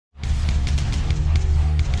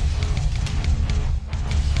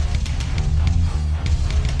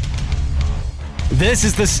This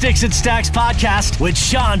is the Sticks and Stacks podcast with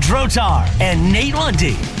Sean Drotar and Nate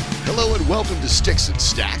Lundy. Hello and welcome to Sticks and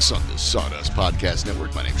Stacks on the Sawdust Podcast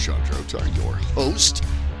Network. My name is Sean Drotar, your host.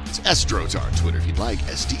 It's S. Drotar on Twitter if you'd like,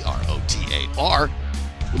 S-D-R-O-T-A-R.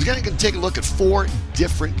 We're going to take a look at 4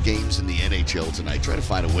 different games in the NHL tonight, try to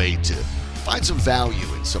find a way to find some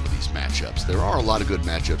value in some of these matchups. There are a lot of good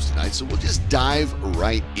matchups tonight, so we'll just dive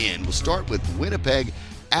right in. We'll start with Winnipeg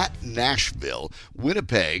at Nashville.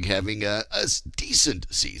 Winnipeg having a decent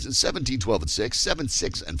season, 17-12-6,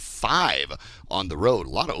 7-6-5 on the road. A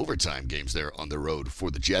lot of overtime games there on the road for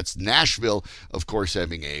the Jets. Nashville, of course,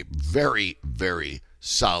 having a very, very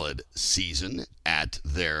solid season at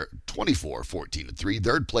their 24-14-3.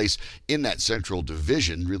 Third place in that Central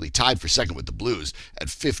Division, really tied for second with the Blues at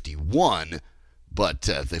 51. But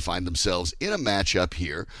they find themselves in a matchup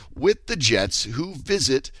here with the Jets, who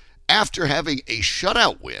visit after having a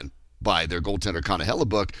shutout win by their goaltender Connor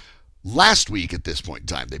Hellebuyck last week at this point in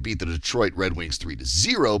time. They beat the Detroit Red Wings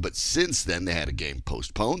 3-0, but since then they had a game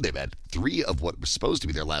postponed. They've had 3 of what was supposed to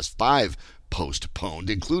be their last 5 postponed,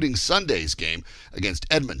 including Sunday's game against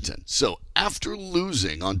Edmonton. So after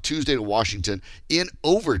losing on Tuesday to Washington in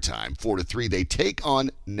overtime 4-3, they take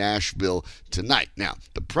on Nashville tonight. Now,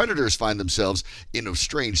 the Predators find themselves in a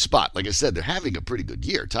strange spot. Like I said, they're having a pretty good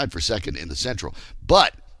year, tied for second in the Central,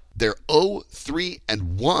 but they're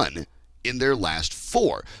 0-3-1 in their last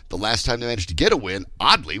 4. The last time they managed to get a win,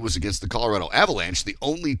 oddly, was against the Colorado Avalanche, the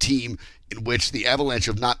only team in which the Avalanche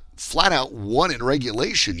have not flat out won in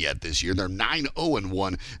regulation yet this year. They're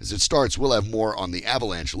 9-0-1 as it starts. We'll have more on the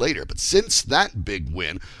Avalanche later. But since that big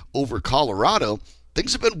win over Colorado,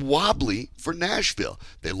 things have been wobbly for Nashville.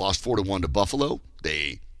 They lost 4-1 to Buffalo.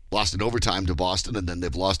 They lost in overtime to Boston, and then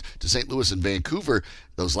they've lost to St. Louis and Vancouver.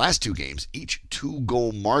 Those last 2 games, each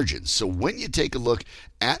 2-goal margins. So when you take a look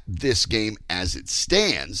at this game as it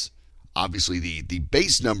stands, obviously the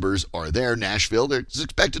base numbers are there. Nashville, they're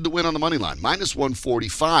expected to win on the money line, minus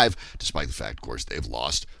 145, despite the fact, of course, they've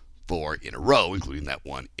lost 4 in a row, including that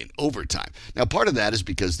one in overtime. Now, part of that is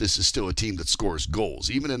because this is still a team that scores goals.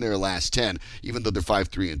 Even in their last 10, even though they're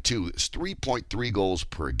 5-3-2, it's 3.3 goals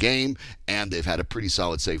per game, and they've had a pretty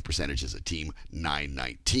solid save percentage as a team,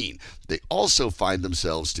 919. They also find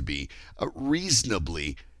themselves to be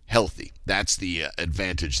reasonably healthy. That's the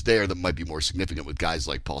advantage there that might be more significant with guys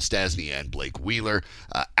like Paul Stastny and Blake Wheeler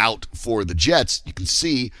out for the Jets. You can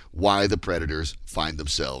see why the Predators find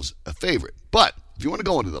themselves a favorite. But if you want to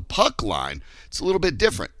go into the puck line, it's a little bit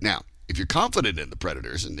different. Now, if you're confident in the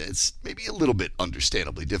Predators, and it's maybe a little bit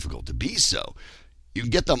understandably difficult to be so, you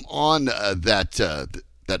can get them on that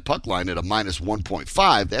puck line at a minus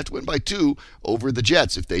 1.5. They have to win by 2 over the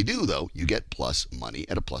Jets. If they do, though, you get plus money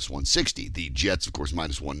at a plus 160. The Jets, of course,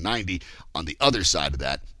 minus 190 on the other side of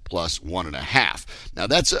that, plus 1.5. Now,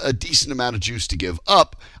 that's a decent amount of juice to give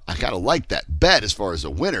up. I kind of like that bet as far as a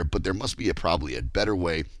winner, but there must be probably a better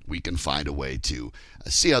way we can find a way to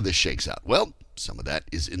see how this shakes out. Well, some of that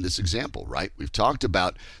is in this example, right? We've talked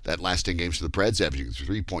about that last 10 games for the Preds, averaging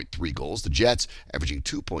 3.3 goals. The Jets averaging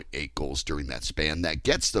 2.8 goals during that span. That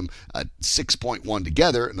gets them 6.1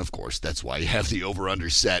 together, and of course, that's why you have the over-under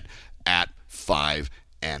set at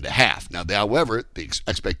 5.5. Now, however, the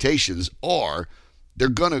expectations are they're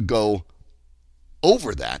going to go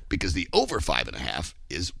over that because the over 5.5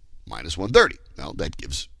 is minus 130. Now, that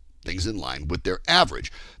gives things in line with their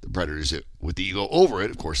average. The Predators, with the go over it,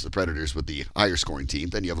 of course, the Predators with the higher scoring team,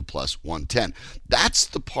 then you have a plus 110. That's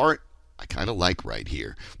the part I kind of like right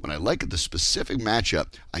here. When I look at the specific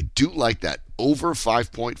matchup, I do like that over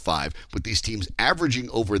 5.5 with these teams averaging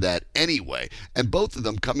over that anyway, and both of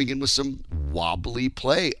them coming in with some wobbly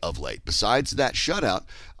play of late. Besides that shutout,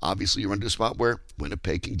 obviously you're into a spot where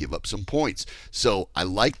Winnipeg can give up some points. So I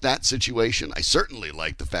like that situation. I certainly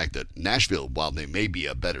like the fact that Nashville, while they may be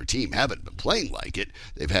a better team, haven't been playing like it.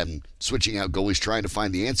 They've had switching out goalies trying to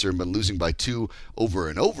find the answer and been losing by 2 over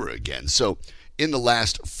and over again. So in the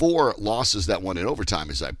last 4 losses that won in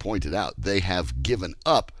overtime, as I pointed out, they have given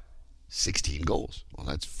up 16 goals. Well,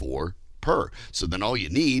 that's 4 per. So then all you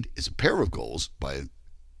need is a pair of goals by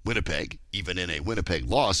Winnipeg, even in a Winnipeg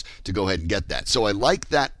loss, to go ahead and get that. So I like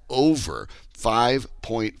that over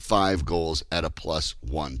 5.5 goals at a plus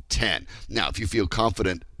 110. Now, if you feel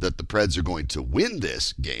confident that the Preds are going to win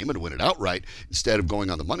this game and win it outright, instead of going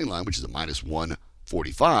on the money line, which is a minus 1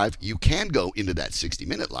 145, you can go into that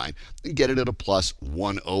 60-minute line and get it at a plus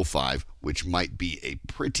 105, which might be a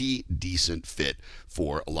pretty decent fit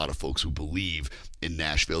for a lot of folks who believe in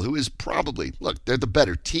Nashville, who is probably, look, they're the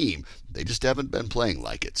better team. They just haven't been playing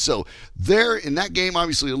like it. So there, in that game,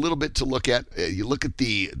 obviously a little bit to look at. You look at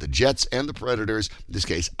the Jets and the Predators. In this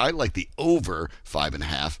case, I like the over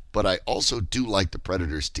 5.5, but I also do like the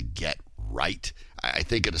Predators to get right. I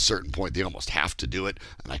think at a certain point they almost have to do it,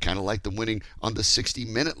 and I kind of like them winning on the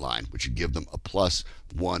 60-minute line, which would give them a plus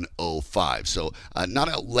 105. So not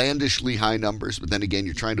outlandishly high numbers, but then again,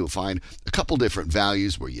 you're trying to find a couple different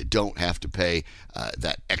values where you don't have to pay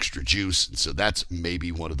that extra juice, and so that's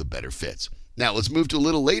maybe one of the better fits. Now, let's move to a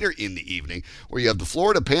little later in the evening where you have the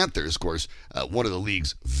Florida Panthers, of course, one of the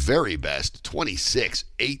league's very best,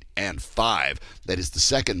 26-8-5. That is the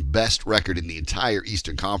second best record in the entire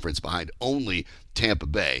Eastern Conference behind only Tampa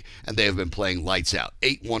Bay, and they have been playing lights out,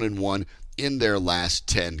 8-1-1 in their last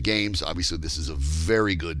 10 games. Obviously, this is a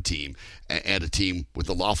very good team and a team with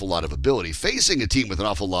an awful lot of ability, facing a team with an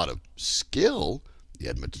awful lot of skill, the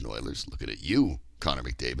Edmonton Oilers. Looking at you, Connor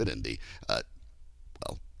McDavid, and the,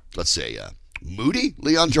 let's say, moody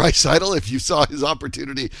Leon Draisaitl, if you saw his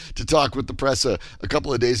opportunity to talk with the press a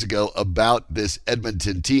couple of days ago about this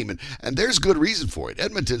Edmonton team. And there's good reason for it.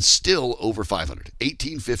 Edmonton's still over 500,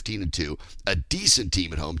 18-15-2, a decent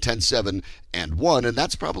team at home, 10-7-1, and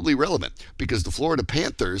that's probably relevant because the Florida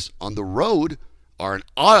Panthers on the road are an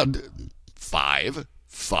odd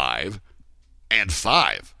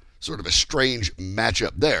 5-5-5. Sort of a strange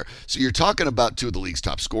matchup there. So you're talking about two of the league's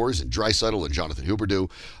top scorers in Draisaitl and Jonathan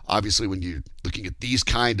Huberdeau. Obviously, when you're looking at these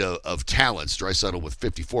kind of talents, Draisaitl with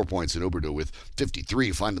 54 points and Huberdeau with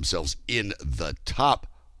 53 find themselves in the top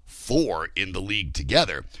 4 in the league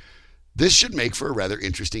together. This should make for a rather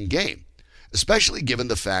interesting game, especially given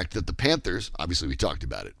the fact that the Panthers, obviously we talked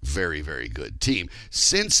about it, very, very good team.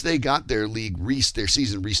 Since they got their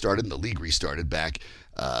season restarted and the league restarted back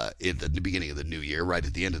in the beginning of the new year, right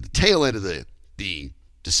at the end of the tail end of the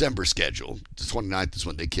December schedule. The 29th is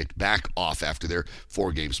when they kicked back off after their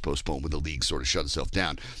 4 games postponed when the league sort of shut itself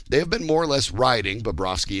down. They have been more or less riding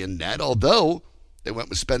Bobrovsky and net, although they went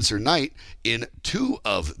with Spencer Knight in 2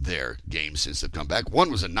 of their games since they've come back.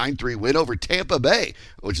 One was a 9-3 win over Tampa Bay,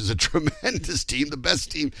 which is a tremendous team, the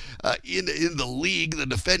best team in the league, the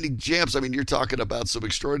defending champs. I mean, you're talking about some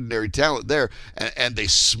extraordinary talent there, and they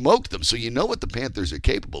smoked them. So you know what the Panthers are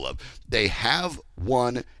capable of. They have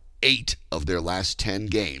won 8 of their last 10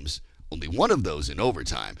 games, only one of those in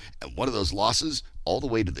overtime, and one of those losses all the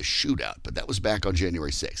way to the shootout, but that was back on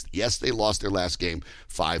January 6th. Yes, they lost their last game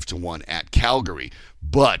 5-1 at Calgary,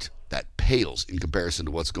 but that pales in comparison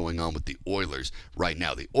to what's going on with the Oilers right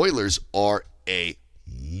now. The Oilers are a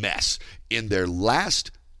mess. In their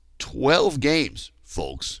last 12 games,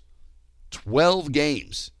 folks, 12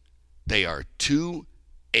 games, they are 2-8-2.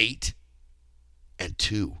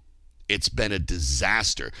 It's been a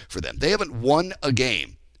disaster for them. They haven't won a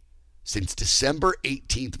game since December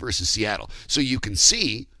 18th versus Seattle. So you can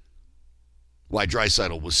see why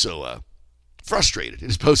Draisaitl was so frustrated in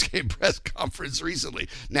his post-game press conference recently.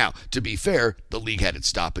 Now, to be fair, the league had its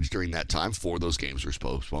stoppage during that time. 4 of those games were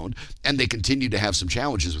postponed, and they continued to have some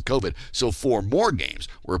challenges with COVID, so 4 more games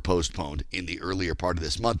were postponed in the earlier part of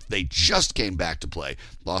this month. They just came back to play,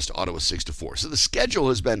 lost to Ottawa 6-4. So the schedule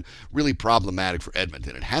has been really problematic for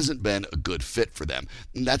Edmonton. It hasn't been a good fit for them,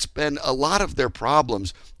 and that's been a lot of their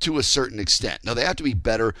problems to a certain extent. Now, they have to be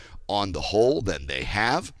better on the whole than they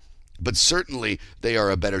have, but certainly they are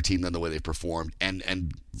a better team than the way they've performed,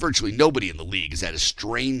 and virtually nobody in the league is at a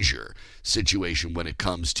stranger situation when it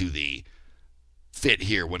comes to the fit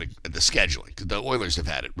here, the scheduling. The Oilers have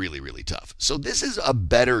had it really, really tough. So this is a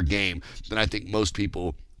better game than I think most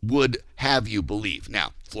people would have you believe.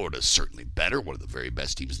 Now, Florida is certainly better, one of the very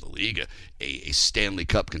best teams in the league, a Stanley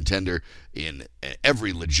Cup contender in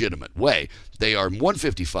every legitimate way. They are minus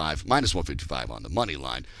 155 on the money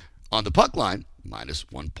line. On the puck line, minus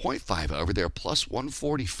 1.5. However, they're plus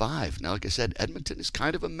 145. Now, like I said, Edmonton is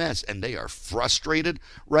kind of a mess, and they are frustrated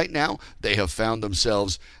right now. They have found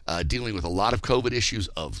themselves dealing with a lot of COVID issues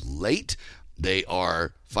of late. They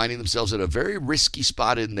are finding themselves at a very risky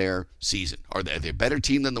spot in their season. Are they a better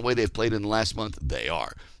team than the way they've played in the last month? They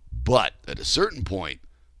are. But at a certain point,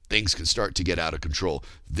 things can start to get out of control.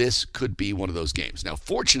 This could be one of those games. Now,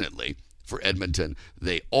 fortunately for Edmonton,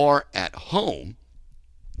 they are at home.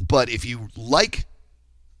 But if you like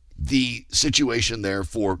the situation there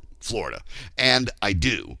for Florida, and I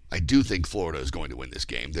do think Florida is going to win this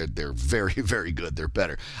game. They're very, very good. They're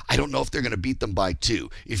better. I don't know if they're going to beat them by 2.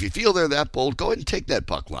 If you feel they're that bold, go ahead and take that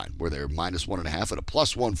puck line where they're minus 1.5 at a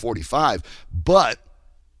plus 145. But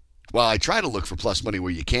while I try to look for plus money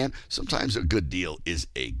where you can, sometimes a good deal is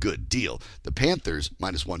a good deal. The Panthers,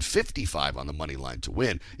 minus 155 on the money line to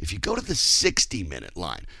win. If you go to the 60-minute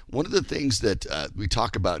line, one of the things that we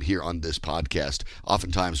talk about here on this podcast,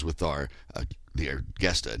 oftentimes with our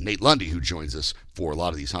guest, Nate Lundy, who joins us for a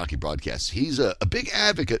lot of these hockey broadcasts, he's a big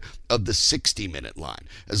advocate of the 60-minute line.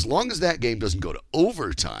 As long as that game doesn't go to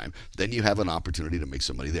overtime, then you have an opportunity to make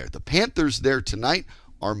some money there. The Panthers there tonight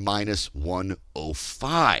are minus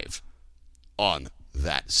 105 on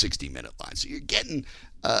that 60-minute line. So you're getting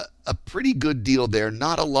a pretty good deal there.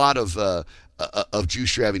 Not a lot of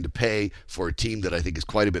juice you're having to pay for a team that I think is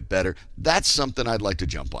quite a bit better. That's something I'd like to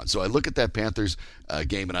jump on. So I look at that Panthers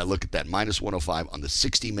game and I look at that minus 105 on the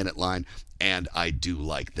 60-minute line, and I do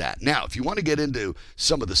like that. Now, if you want to get into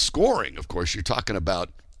some of the scoring, of course, you're talking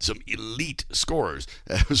about some elite scorers,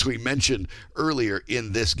 as we mentioned earlier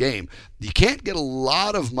in this game. You can't get a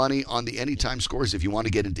lot of money on the anytime scores if you want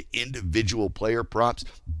to get into individual player props,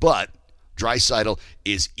 but Draisaitl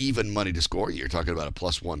is even money to score. You're talking about a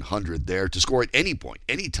plus 100 there to score at any point,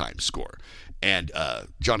 anytime score. And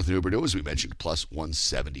Jonathan Huberdeau, as we mentioned, plus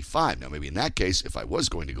 175. Now, maybe in that case, if I was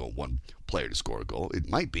going to go one player to score a goal, it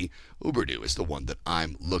might be Huberdeau is the one that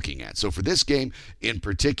I'm looking at. So for this game in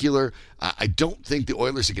particular, I don't think the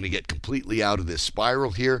Oilers are going to get completely out of this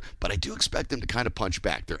spiral here, but I do expect them to kind of punch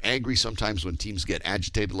back. They're angry sometimes when teams get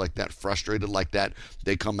agitated like that, frustrated like that.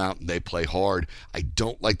 They come out and they play hard. I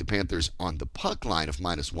don't like the Panthers on the puck line of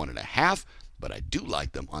minus 1.5, but I do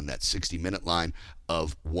like them on that 60-minute line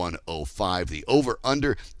of 105. The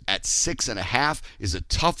over-under at 6.5 is a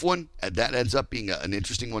tough one. That ends up being an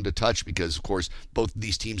interesting one to touch because, of course, both of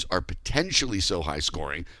these teams are potentially so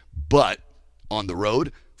high-scoring. But on the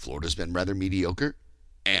road, Florida's been rather mediocre.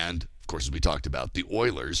 And, of course, as we talked about, the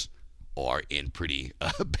Oilers are in pretty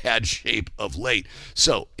bad shape of late.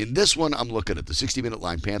 So in this one, I'm looking at the 60-minute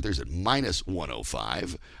line Panthers at minus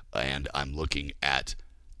 105. And I'm looking at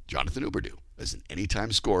Jonathan Huberdeau as an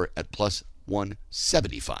anytime scorer at plus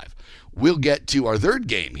 175. We'll get to our third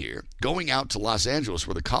game here, going out to Los Angeles,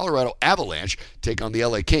 where the Colorado Avalanche take on the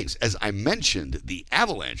LA Kings. As I mentioned, the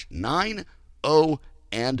Avalanche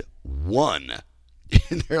 9-0-1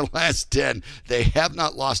 in their last 10. They have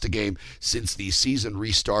not lost a game since the season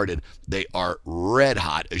restarted. They are red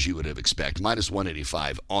hot, as you would have expected. Minus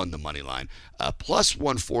 185 on the money line, plus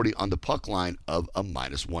 140 on the puck line of a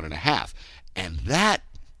minus 1.5. And that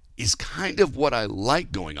is kind of what I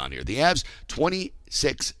like going on here. The Avs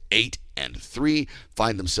 26-8-3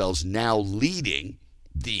 find themselves now leading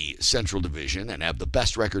the Central Division and have the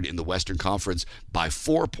best record in the Western Conference by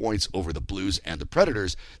 4 points over the Blues and the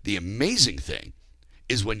Predators. The amazing thing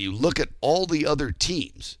is when you look at all the other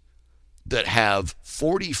teams that have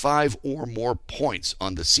 45 or more points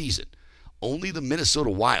on the season, only the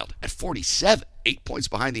Minnesota Wild at 47, 8 points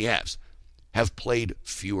behind the Avs, have played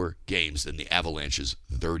fewer games than the Avalanche's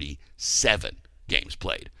 37 games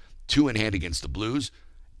played. 2 in hand against the Blues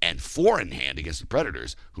and 4 in hand against the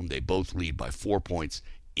Predators, whom they both lead by 4 points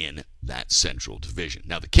in that Central Division.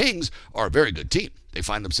 Now, the Kings are a very good team. They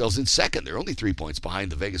find themselves in second. They're only 3 points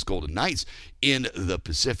behind the Vegas Golden Knights in the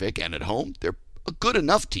Pacific, and at home, they're a good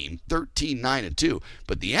enough team, 13-9-2.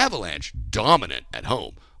 But the Avalanche, dominant at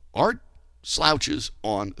home, aren't slouches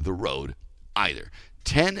on the road either.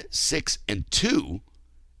 10-6-2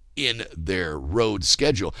 in their road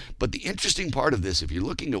schedule. But the interesting part of this, if you're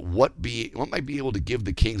looking at what might be able to give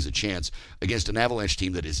the Kings a chance against an Avalanche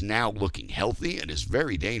team that is now looking healthy and is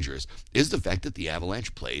very dangerous, is the fact that the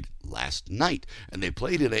Avalanche played last night. And they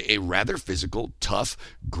played in a rather physical, tough,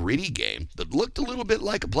 gritty game that looked a little bit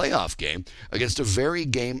like a playoff game against a very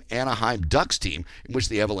game Anaheim Ducks team in which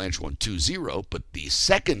the Avalanche won 2-0, but the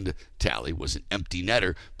second tally was an empty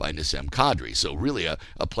netter by Nazem Kadri. So really a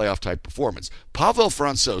playoff-type performance. Pavel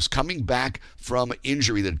Francouz coming back from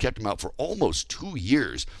injury that had kept him out for almost 2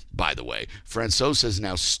 years, by the way. Francouz has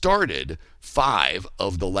now started 5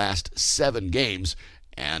 of the last 7 games,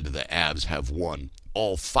 and the Avs have won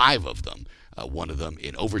all 5 of them. One of them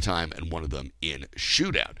in overtime and one of them in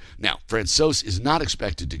shootout. Now, Francouz is not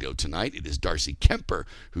expected to go tonight. It is Darcy Kemper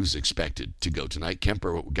who's expected to go tonight.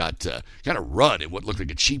 Kemper got kind of run in what looked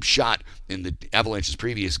like a cheap shot in the Avalanche's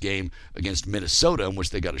previous game against Minnesota, in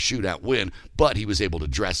which they got a shootout win, but he was able to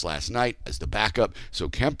dress last night as the backup, so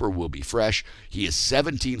Kemper will be fresh. He is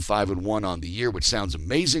 17-5-1 on the year, which sounds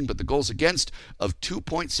amazing, but the goals against of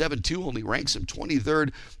 2.72 only ranks him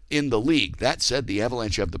 23rd in the league. That said, the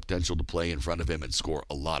Avalanche have the potential to play in front of him and score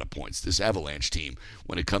a lot of points. This Avalanche team,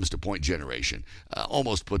 when it comes to point generation,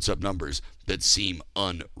 almost puts up numbers that seem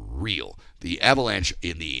unreal. The Avalanche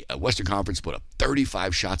in the Western Conference put up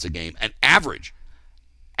 35 shots a game, an average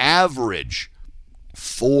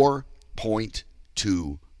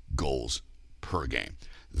 4.2 goals per game.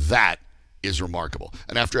 That is remarkable.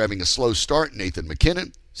 And after having a slow start, Nathan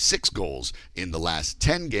MacKinnon, 6 goals in the last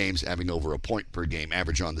 10 games, having over a point per game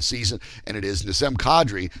average on the season. And it is Nazem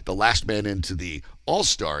Kadri, the last man into the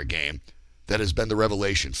All-Star game, that has been the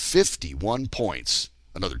revelation. 51 points.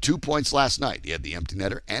 Another 2 points last night. He had the empty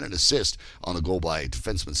netter and an assist on the goal by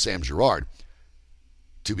defenseman Sam Girard,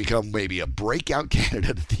 to become maybe a breakout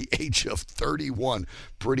candidate at the age of 31.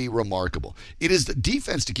 Pretty remarkable. It is the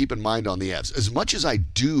defense to keep in mind on the Avs. As much as I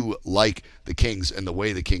do like the Kings and the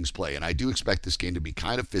way the Kings play, and I do expect this game to be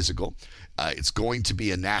kind of physical, it's going to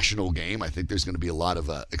be a national game. I think there's going to be a lot of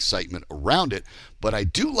excitement around it, but I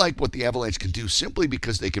do like what the Avalanche can do simply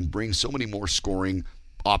because they can bring so many more scoring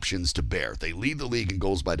options to bear. They lead the league in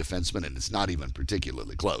goals by defensemen, and it's not even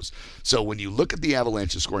particularly close. So when you look at the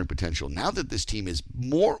Avalanche's scoring potential, now that this team is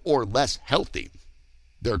more or less healthy,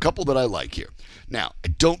 there are a couple that I like here. Now, I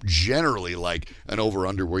don't generally like an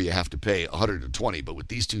over-under where you have to pay 120, but with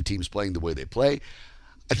these two teams playing the way they play,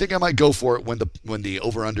 I think I might go for it when the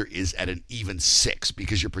over-under is at an even 6,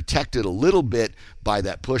 because you're protected a little bit by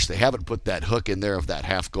that push. They haven't put that hook in there of that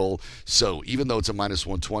half goal. So even though it's a minus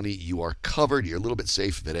 120, you are covered. You're a little bit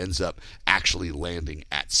safe if it ends up actually landing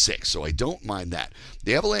at 6. So I don't mind that.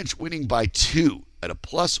 The Avalanche winning by 2 at a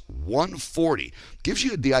plus 140 gives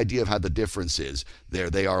you the idea of how the difference is there.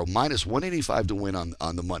 They are minus 185 to win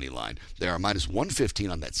on the money line. They are minus 115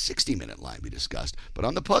 on that 60-minute line we discussed. But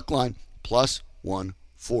on the puck line, plus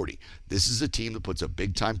 140. This is a team that puts up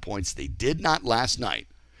big-time points. They did not last night,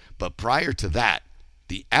 but prior to that,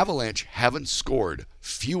 the Avalanche haven't scored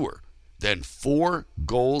fewer than 4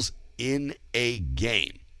 goals in a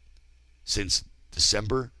game since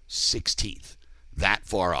December 16th. That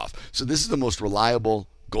far off. So this is the most reliable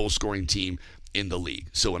goal-scoring team in the league.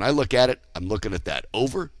 So when I look at it, I'm looking at that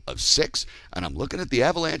over of 6, and I'm looking at the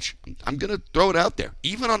Avalanche. I'm going to throw it out there.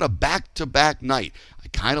 Even on a back-to-back night, I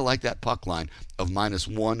kind of like that puck line of minus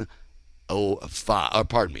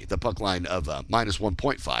 105. The puck line of minus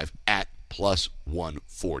 1.5 at plus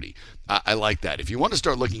 140. I like that. If you want to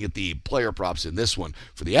start looking at the player props in this one,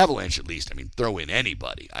 for the Avalanche at least, I mean, throw in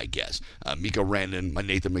anybody, I guess. Mikko Rantanen,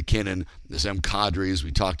 Nathan MacKinnon, Nazem Kadri, as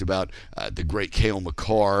we talked about, the great Cale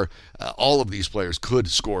Makar. All of these players could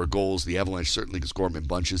score goals. The Avalanche certainly can score them in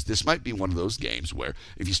bunches. This might be one of those games where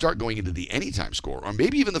if you start going into the anytime score, or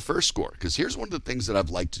maybe even the first score, because here's one of the things that I've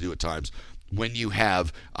liked to do at times when you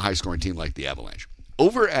have a high-scoring team like the Avalanche.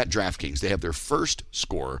 Over at DraftKings, they have their first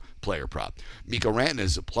scorer player prop. Mikko Rantanen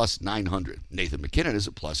is at plus 900. Nathan MacKinnon is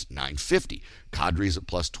at plus 950. Kadri is at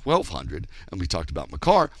plus 1,200. And we talked about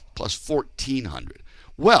Makar, plus 1,400.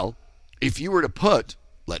 Well, if you were to put,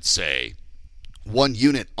 let's say, 1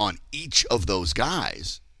 unit on each of those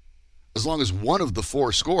guys, as long as one of the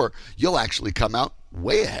 4 score, you'll actually come out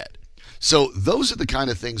way ahead. So those are the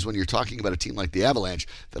kind of things when you're talking about a team like the Avalanche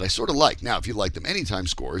that I sort of like. Now, if you like them anytime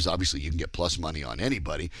scorers, obviously you can get plus money on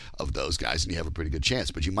anybody of those guys and you have a pretty good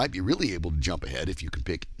chance. But you might be really able to jump ahead if you can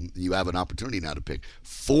pick. You have an opportunity now to pick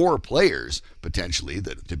 4 players potentially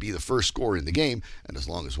to be the first scorer in the game. And as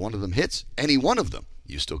long as one of them hits, any one of them,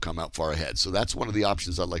 you still come out far ahead. So that's one of the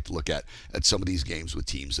options I'd like to look at some of these games with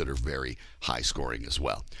teams that are very high scoring as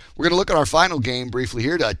well. We're going to look at our final game briefly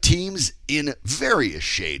here. Teams in various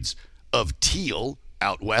shades of teal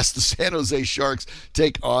out west. The San Jose Sharks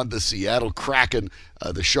take on the Seattle Kraken.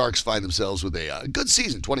 The Sharks find themselves with a good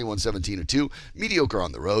season, 21-17-2, mediocre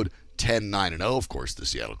on the road, 10-9-0. Of course, the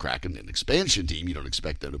Seattle Kraken, an expansion team, you don't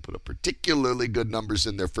expect them to put up particularly good numbers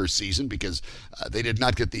in their first season because they did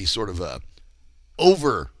not get the sort of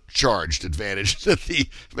overcharged advantage that the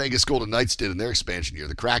Vegas Golden Knights did in their expansion year.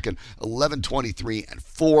 The Kraken,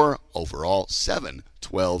 11-23-4 overall,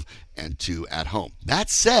 7-12-2 at home. That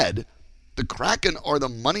said, the Kraken are the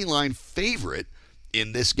moneyline favorite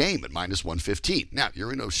in this game at minus 115. Now,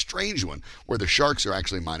 you're in a strange one where the Sharks are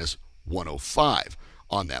actually minus 105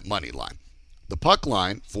 on that money line. The puck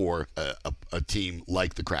line for a team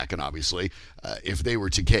like the Kraken, obviously, if they were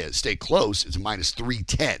to stay close, it's minus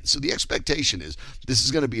 310. So the expectation is this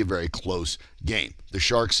is going to be a very close game. The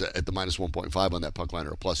Sharks at the minus 1.5 on that puck line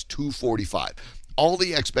are a plus 245. All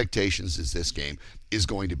the expectations is this game is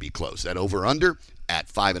going to be close. That over-under at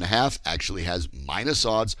 5.5 actually has minus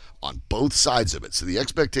odds on both sides of it. So the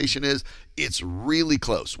expectation is it's really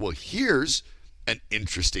close. Well, here's an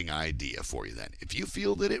interesting idea for you then. If you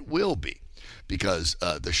feel that it will be, because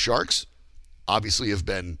the Sharks obviously have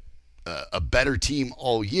been a better team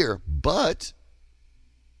all year, but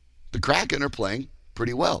the Kraken are playing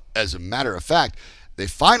pretty well. As a matter of fact, they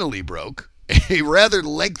finally broke a rather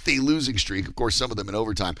lengthy losing streak. Of course, some of them in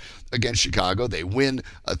overtime against Chicago. They win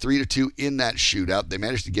 3-2 in that shootout. They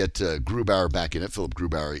managed to get Grubauer back in it. Philip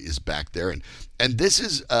Grubauer is back there. And this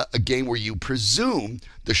is a game where you presume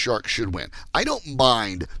the Sharks should win. I don't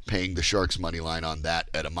mind paying the Sharks money line on that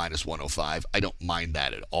at a minus 105. I don't mind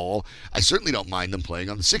that at all. I certainly don't mind them playing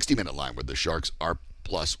on the 60-minute line where the Sharks are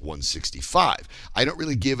plus 165. I don't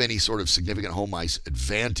really give any sort of significant home ice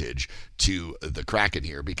advantage to the Kraken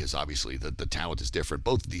here because obviously the talent is different.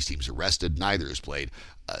 Both of these teams are rested. Neither has played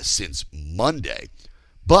since Monday.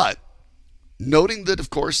 But noting that, of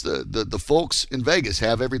course, the folks in Vegas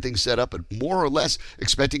have everything set up and more or less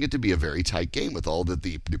expecting it to be a very tight game with all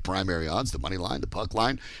the primary odds, the money line, the puck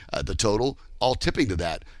line, the total, all tipping to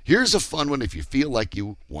that. Here's a fun one if you feel like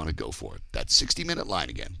you want to go for it. That 60-minute line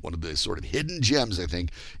again, one of the sort of hidden gems, I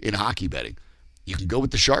think, in hockey betting. You can go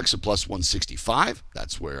with the Sharks at plus 165.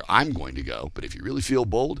 That's where I'm going to go. But if you really feel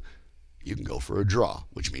bold, you can go for a draw,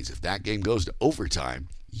 which means if that game goes to overtime,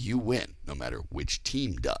 you win, no matter which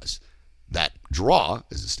team does. That draw,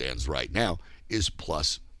 as it stands right now, is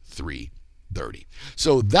plus 330.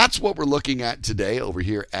 So that's what we're looking at today over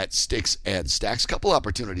here at Sticks and Stacks. Couple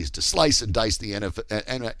opportunities to slice and dice the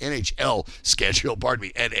NHL schedule.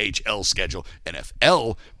 NHL schedule.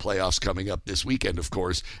 NFL playoffs coming up this weekend, of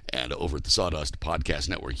course. And over at the Sawdust Podcast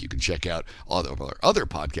Network, you can check out all of our other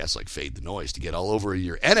podcasts like Fade the Noise to get all over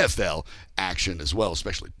your NFL action as well,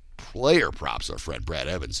 especially player props. Our friend Brad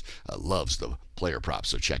Evans loves the player props,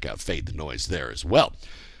 so check out Fade the Noise there as well.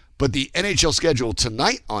 But the NHL schedule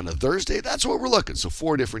tonight on a Thursday, that's what we're looking. So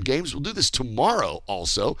 4 different games. We'll do this tomorrow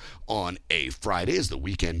also on a Friday as the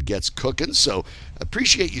weekend gets cooking. So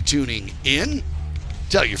appreciate you tuning in.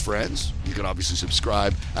 Tell your friends. You can obviously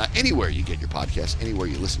subscribe anywhere you get your podcast, anywhere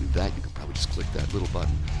you listen to that. You can probably just click that little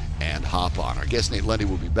button and hop on. Our guest Nate Lundy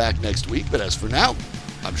will be back next week. But as for now,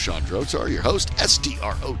 I'm Sean Drotar, your host,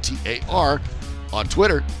 SDROTAR, on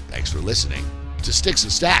Twitter. Thanks for listening to Sticks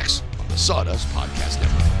and Stacks on the Sawdust Podcast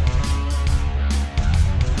Network.